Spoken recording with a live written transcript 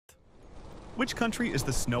Which country is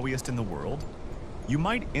the snowiest in the world? You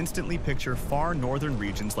might instantly picture far northern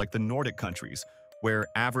regions like the Nordic countries, where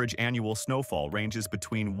average annual snowfall ranges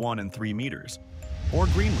between 1 and 3 meters, or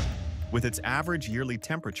Greenland, with its average yearly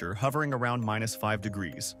temperature hovering around -5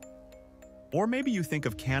 degrees. Or maybe you think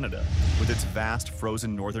of Canada, with its vast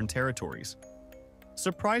frozen northern territories.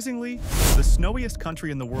 Surprisingly, the snowiest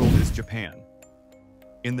country in the world is Japan.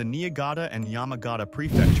 In the Niigata and Yamagata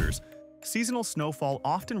prefectures, seasonal snowfall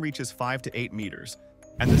often reaches 5 to 8 meters,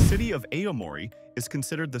 and the city of Aomori is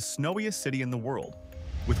considered the snowiest city in the world,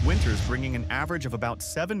 with winters bringing an average of about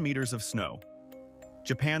 7 meters of snow.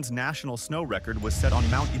 Japan's national snow record was set on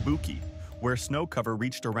Mount Ibuki, where snow cover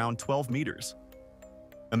reached around 12 meters.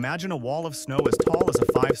 Imagine a wall of snow as tall as a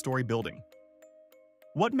 5-story building.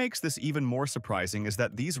 What makes this even more surprising is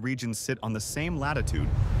that these regions sit on the same latitude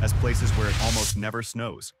as places where it almost never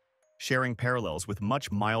snows, sharing parallels with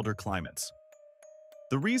much milder climates.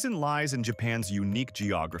 The reason lies in Japan's unique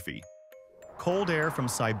geography. Cold air from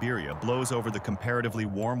Siberia blows over the comparatively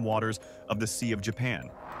warm waters of the Sea of Japan,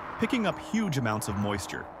 picking up huge amounts of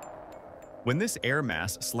moisture. When this air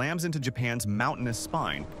mass slams into Japan's mountainous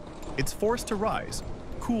spine, it's forced to rise,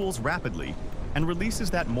 cools rapidly, and releases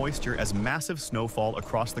that moisture as massive snowfall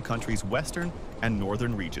across the country's western and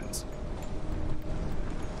northern regions.